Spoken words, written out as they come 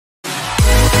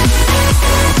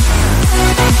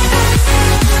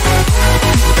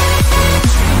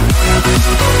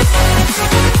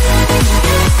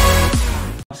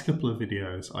couple of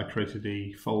videos, I created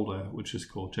a folder which is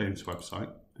called James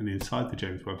Website, and inside the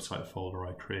James Website folder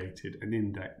I created an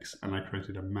index and I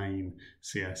created a main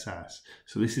CSS.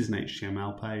 So this is an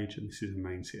HTML page and this is a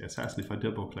main CSS, and if I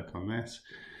double click on this,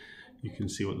 you can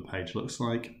see what the page looks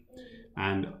like.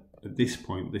 And at this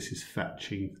point, this is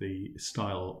fetching the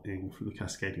styling from the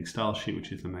cascading style sheet,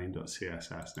 which is the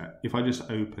main.css. Now, if I just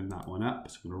open that one up,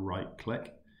 so I'm going to right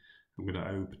click, I'm going to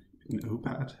open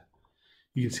Notepad.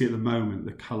 You can see at the moment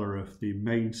the color of the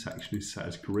main section is set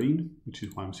as green, which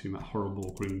is why I'm seeing that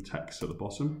horrible green text at the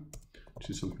bottom, which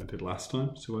is something I did last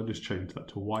time. So I just changed that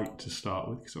to white to start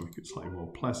with because I think it's slightly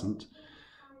more pleasant.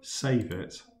 Save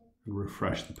it and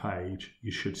refresh the page.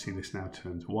 You should see this now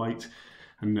turn to white,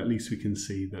 and at least we can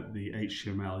see that the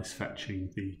HTML is fetching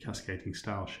the cascading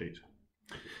style sheet.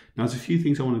 Now there's a few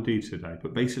things I want to do today,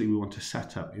 but basically we want to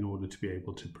set up in order to be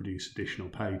able to produce additional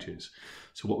pages.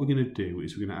 So what we're going to do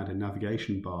is we're going to add a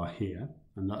navigation bar here,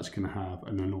 and that's going to have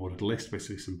an unordered list,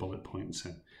 basically some bullet points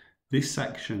in. This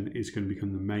section is going to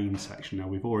become the main section. Now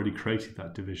we've already created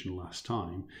that division last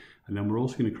time, and then we're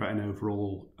also going to create an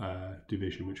overall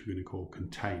division which we're going to call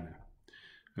container.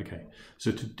 Okay,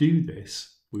 so to do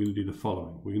this, we're going to do the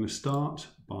following. We're going to start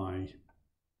by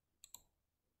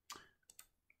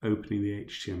opening the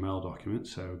HTML document.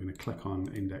 So we're going to click on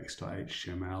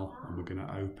index.html and we're going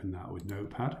to open that with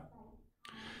Notepad.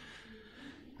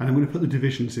 And I'm going to put the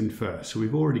divisions in first. So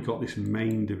we've already got this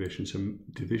main division. So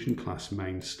division class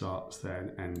main starts there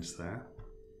and ends there.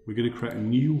 We're going to create a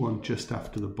new one just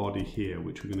after the body here,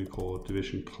 which we're going to call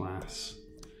division class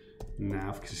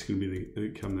nav, because it's going to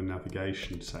become the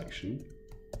navigation section.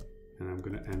 And I'm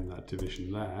going to end that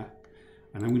division there.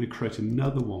 And I'm going to create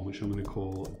another one which I'm going to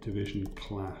call division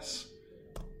class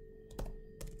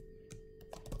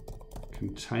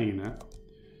container,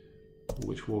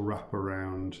 which will wrap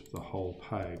around the whole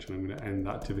page, and I'm going to end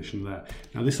that division there.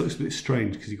 Now this looks a bit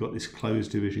strange because you've got this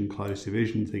closed division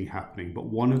thing happening, but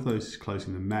one of those is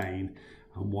closing the main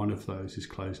and one of those is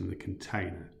closing the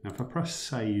container. Now if I press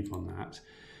save on that,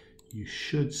 you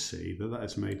should see that that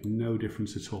has made no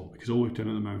difference at all, because all we've done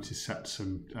at the moment is set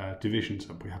some divisions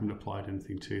up. We haven't applied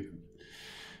anything to them.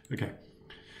 Okay,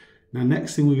 now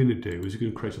next thing we're going to do is we're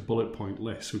going to create a bullet point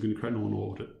list. We're going to create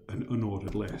an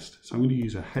unordered list. So I'm going to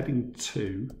use a heading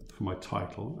 2 for my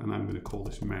title, and I'm going to call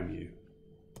this menu.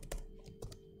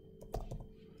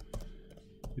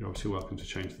 You're obviously welcome to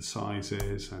change the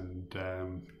sizes and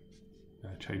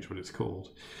change what it's called.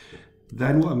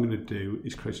 Then what I'm going to do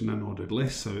is create an unordered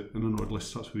list. So an unordered list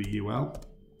starts with a UL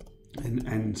and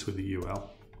ends with a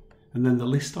UL. And then the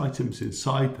list items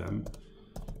inside them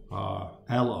are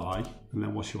LI, and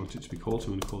then what you want it to be called. So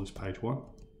I'm going to call this page 1.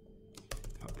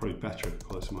 That's probably better if I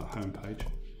call this my home page.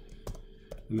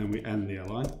 And then we end the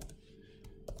LI.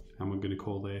 And we're going to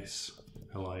call this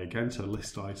LI again, so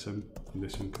list item. And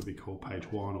this one could be called page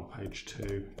 1 or page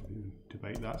 2.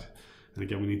 Debate that. And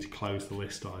again, we need to close the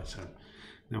list item.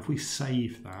 Now if we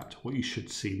save that, what you should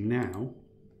see now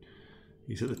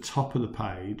is at the top of the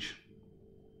page,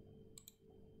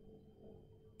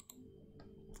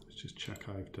 let's just check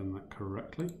I've done that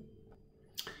correctly.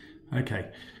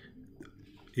 Okay,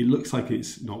 it looks like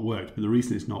it's not worked, but the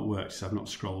reason it's not worked is I've not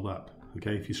scrolled up.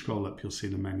 Okay, if you scroll up, you'll see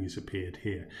the menus appeared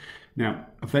here. Now,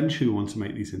 eventually we want to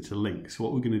make these into links. So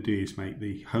what we're going to do is make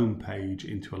the home page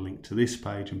into a link to this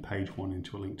page and page 1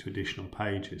 into a link to additional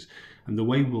pages. And the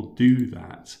way we'll do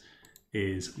that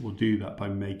is we'll do that by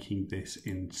making this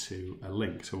into a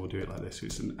link. So we'll do it like this. So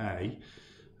it's an A,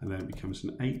 and then it becomes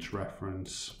an H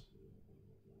reference,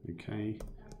 okay,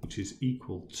 which is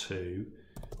equal to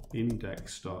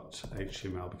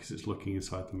index.html because it's looking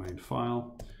inside the main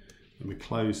file. And we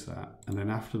close that, and then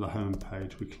after the home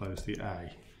page we close the A.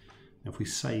 Now if we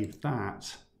save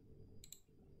that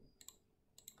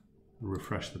and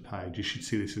refresh the page, you should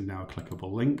see this is now a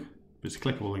clickable link. But it's a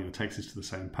clickable link that takes us to the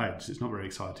same page, so it's not very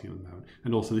exciting at the moment.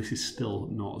 And also this is still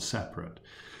not separate.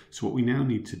 So what we now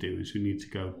need to do is we need to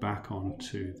go back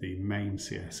onto the main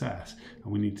CSS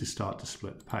and we need to start to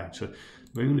split the page. So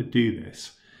the way I'm going to do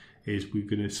this is we're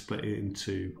going to split it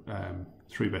into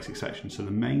 3 basic sections. So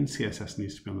the main CSS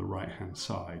needs to be on the right hand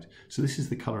side. So this is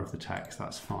the color of the text,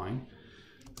 that's fine.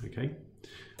 Okay,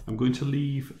 I'm going to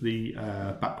leave the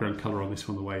background color on this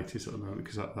one the way it is at the moment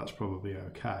because that's probably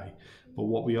okay. But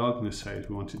what we are going to say is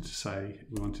we want it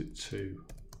to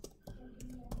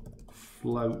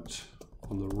float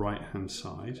on the right hand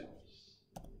side.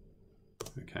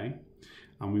 Okay,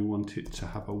 and we want it to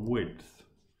have a width.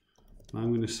 And I'm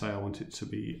going to say I want it to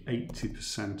be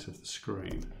 80% of the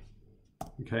screen.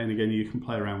 Okay, and again, you can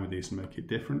play around with these and make it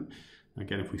different.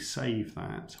 Again, if we save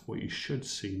that, what you should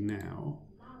see now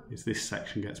is this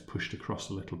section gets pushed across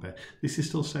a little bit. This is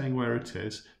still saying where it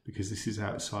is because this is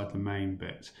outside the main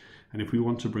bit. And if we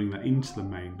want to bring that into the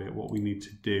main bit, what we need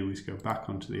to do is go back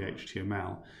onto the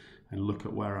HTML and look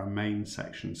at where our main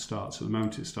section starts. At the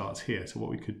moment it starts here, so what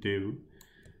we could do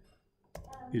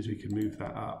is we could move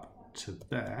that up to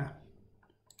there,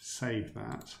 save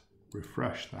that,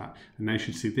 refresh that, and now you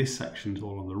should see this section's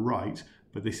all on the right,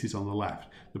 but this is on the left.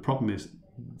 The problem is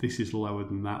this is lower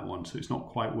than that one, so it's not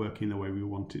quite working the way we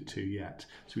want it to yet.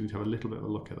 So we need to have a little bit of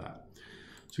a look at that.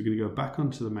 So we're going to go back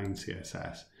onto the main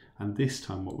CSS, and this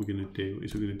time what we're going to do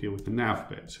is we're going to deal with the nav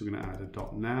bit. So we're going to add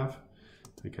a .nav,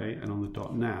 okay, and on the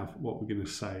 .nav what we're going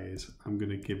to say is I'm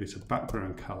going to give it a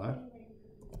background color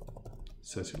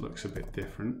so that it looks a bit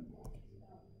different.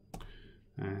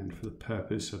 And for the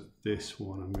purpose of this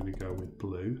one, I'm going to go with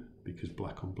blue, because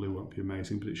black on blue won't be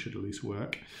amazing, but it should at least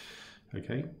work.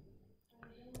 Okay.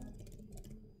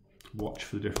 Watch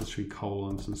for the difference between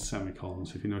colons and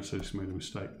semicolons. If you notice I just made a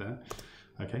mistake there.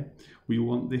 Okay. We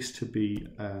want this to be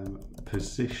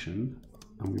position,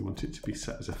 and we want it to be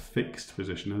set as a fixed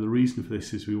position. And the reason for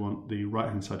this is we want the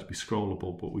right-hand side to be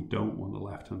scrollable, but we don't want the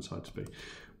left-hand side to be.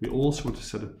 We also want to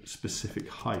set a specific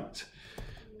height,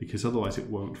 because otherwise it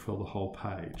won't fill the whole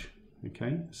page.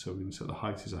 Okay, so we're going to set the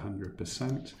height is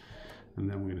 100%, and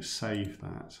then we're going to save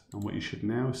that. And what you should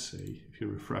now see, if you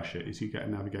refresh it, is you get a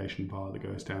navigation bar that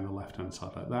goes down the left-hand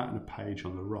side like that, and a page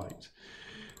on the right.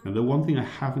 Now the one thing I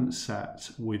haven't set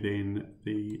within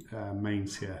the main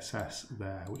CSS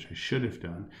there, which I should have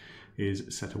done,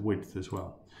 is set a width as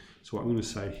well. So what I'm going to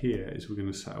say here is we're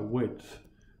going to set a width,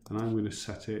 and I'm going to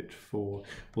set it for,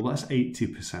 well, that's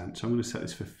 80%, so I'm going to set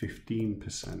this for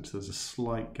 15%. So there's a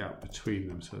slight gap between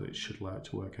them, so that it should allow it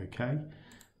to work okay.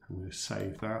 I'm going to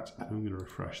save that, and I'm going to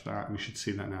refresh that, and we should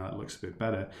see that now. That looks a bit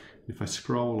better. If I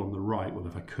scroll on the right, well,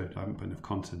 if I could, I haven't put enough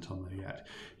content on there yet,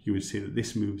 you would see that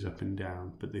this moves up and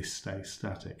down, but this stays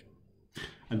static.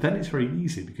 And then it's very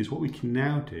easy, because what we can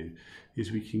now do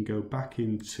is we can go back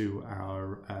into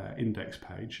our index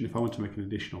page, and if I want to make an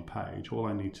additional page, all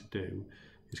I need to do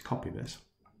is copy this,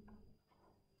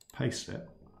 paste it,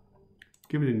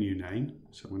 give it a new name.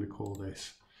 So I'm going to call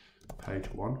this page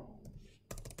 1.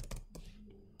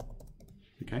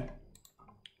 Okay.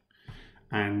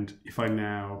 And if I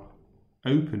now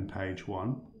open page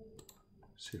 1,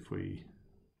 so if we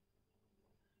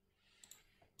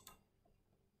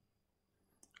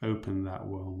open that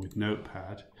one with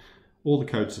Notepad, all the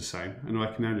code's the same, and I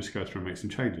can now just go through and make some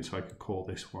changes. So I could call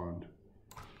this one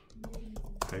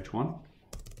page 1.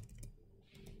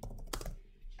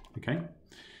 Okay.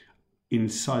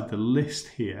 Inside the list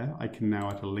here, I can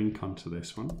now add a link onto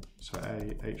this one. So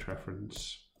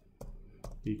hrefs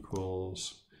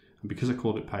equals, and because I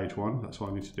called it page 1, that's why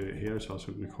I need to do it here as well. So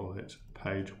I'm going to call it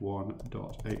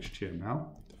page1.html.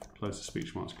 Close the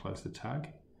speech marks, close the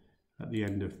tag. At the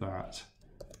end of that,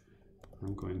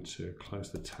 I'm going to close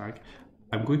the tag.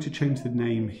 I'm going to change the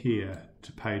name here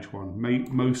to page 1,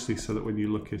 mostly so that when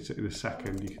you look at it in a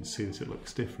second, you can see that it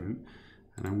looks different.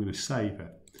 And I'm going to save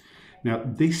it. Now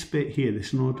this bit here,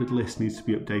 this unordered list, needs to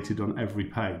be updated on every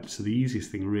page. So the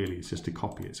easiest thing really is just to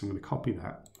copy it. So I'm going to copy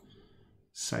that,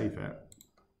 save it,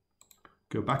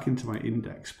 go back into my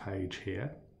index page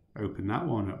here, open that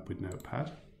one up with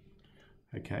Notepad.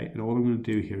 Okay, and all I'm going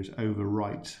to do here is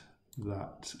overwrite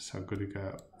that. So I'm going to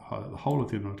go highlight the whole of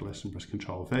the unordered list and press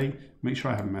Ctrl V, make sure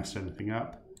I haven't messed anything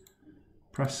up,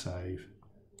 press save.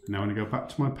 Now when I go back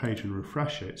to my page and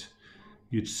refresh it,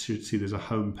 you should see there's a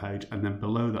home page, and then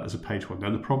below that is a page 1.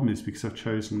 Now the problem is, because I've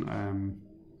chosen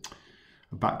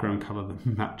a background color that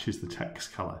matches the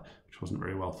text color, which wasn't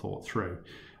very well thought through,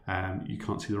 you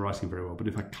can't see the writing very well. But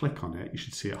if I click on it, you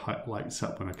should see it lights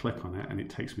up when I click on it, and it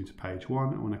takes me to page 1.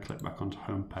 And when I click back onto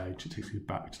home page, it takes me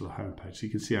back to the home page. So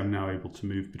you can see I'm now able to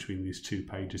move between these two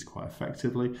pages quite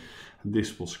effectively. And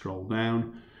this will scroll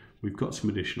down. We've got some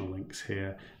additional links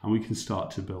here, and we can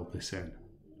start to build this in.